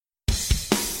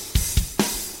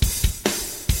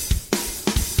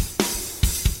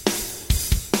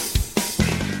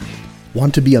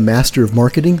Want to be a master of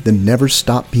marketing? Then never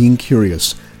stop being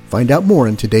curious. Find out more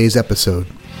in today's episode.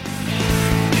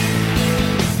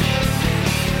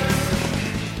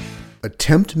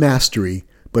 Attempt mastery,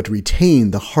 but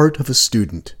retain the heart of a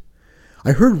student.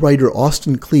 I heard writer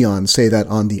Austin Kleon say that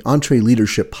on the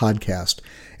EntreLeadership podcast,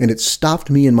 and it stopped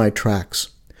me in my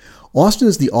tracks. Austin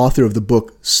is the author of the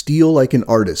book Steal Like an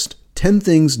Artist, 10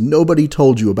 Things Nobody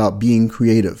Told You About Being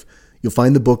Creative. You'll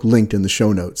find the book linked in the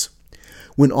show notes.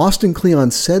 When Austin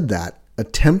Kleon said that,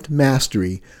 attempt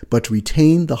mastery, but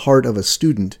retain the heart of a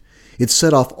student, it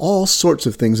set off all sorts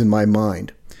of things in my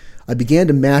mind. I began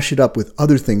to mash it up with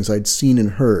other things I'd seen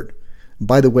and heard.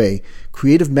 By the way,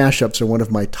 creative mashups are one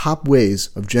of my top ways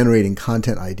of generating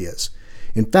content ideas.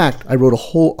 In fact, I wrote a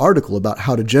whole article about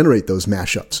how to generate those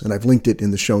mashups, and I've linked it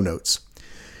in the show notes.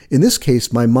 In this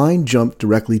case, my mind jumped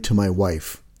directly to my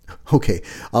wife. Okay,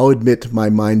 I'll admit my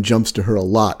mind jumps to her a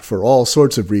lot for all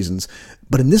sorts of reasons,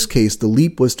 but in this case, the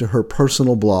leap was to her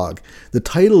personal blog, the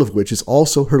title of which is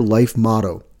also her life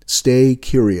motto, Stay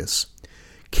Curious.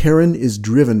 Karen is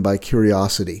driven by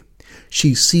curiosity.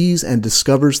 She sees and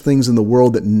discovers things in the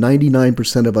world that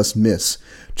 99% of us miss,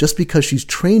 just because she's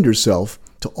trained herself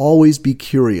to always be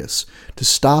curious, to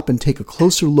stop and take a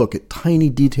closer look at tiny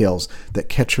details that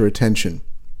catch her attention.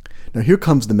 Now here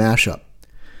comes the mashup.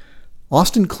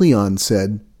 Austin Kleon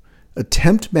said,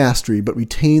 attempt mastery but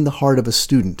retain the heart of a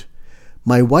student.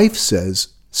 My wife says,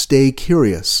 stay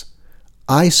curious.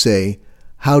 I say,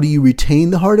 how do you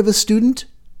retain the heart of a student?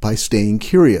 By staying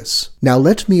curious. Now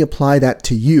let me apply that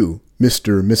to you,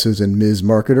 Mr., Mrs., and Ms.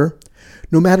 Marketer.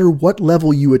 No matter what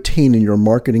level you attain in your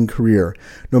marketing career,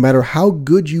 no matter how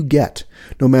good you get,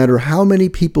 no matter how many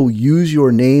people use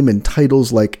your name and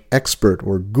titles like expert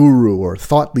or guru or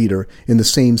thought leader in the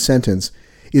same sentence,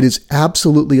 it is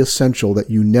absolutely essential that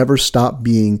you never stop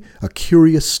being a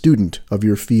curious student of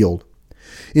your field.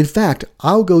 In fact,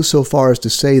 I'll go so far as to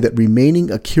say that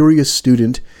remaining a curious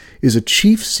student is a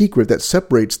chief secret that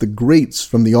separates the greats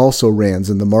from the also-rans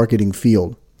in the marketing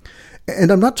field.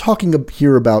 And I'm not talking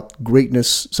here about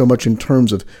greatness so much in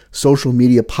terms of social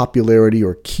media popularity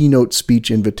or keynote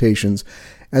speech invitations,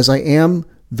 as I am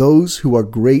those who are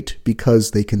great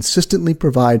because they consistently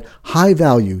provide high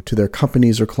value to their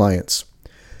companies or clients.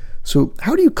 So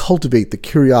how do you cultivate the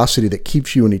curiosity that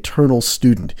keeps you an eternal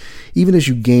student, even as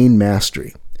you gain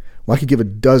mastery? Well, I could give a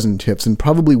dozen tips and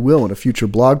probably will in a future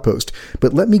blog post,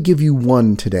 but let me give you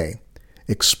one today.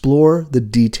 Explore the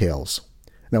details.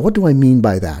 Now, what do I mean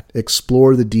by that?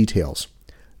 Explore the details.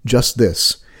 Just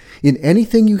this. In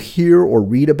anything you hear or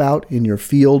read about in your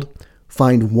field,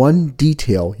 find one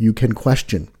detail you can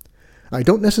question. I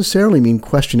don't necessarily mean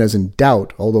question as in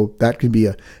doubt, although that can be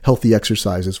a healthy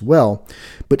exercise as well.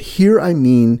 But here I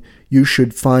mean you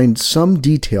should find some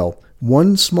detail,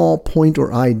 one small point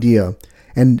or idea,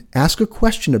 and ask a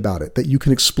question about it that you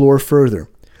can explore further.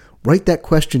 Write that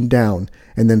question down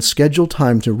and then schedule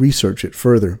time to research it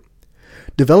further.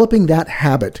 Developing that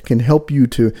habit can help you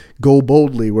to go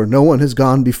boldly where no one has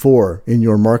gone before in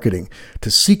your marketing,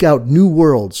 to seek out new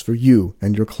worlds for you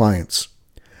and your clients.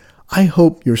 I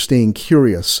hope you're staying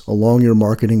curious along your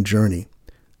marketing journey.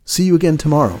 See you again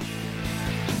tomorrow.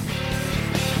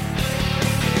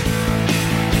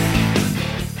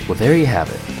 Well, there you have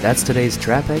it. That's today's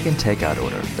Trap Egg and Takeout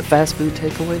order, the fast food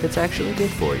takeaway that's actually good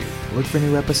for you. Look for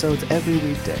new episodes every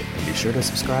weekday, and be sure to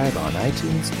subscribe on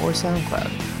iTunes or SoundCloud.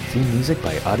 Theme music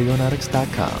by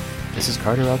Audionautics.com. This is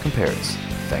Carter Alcamperis.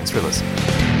 Thanks for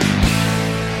listening.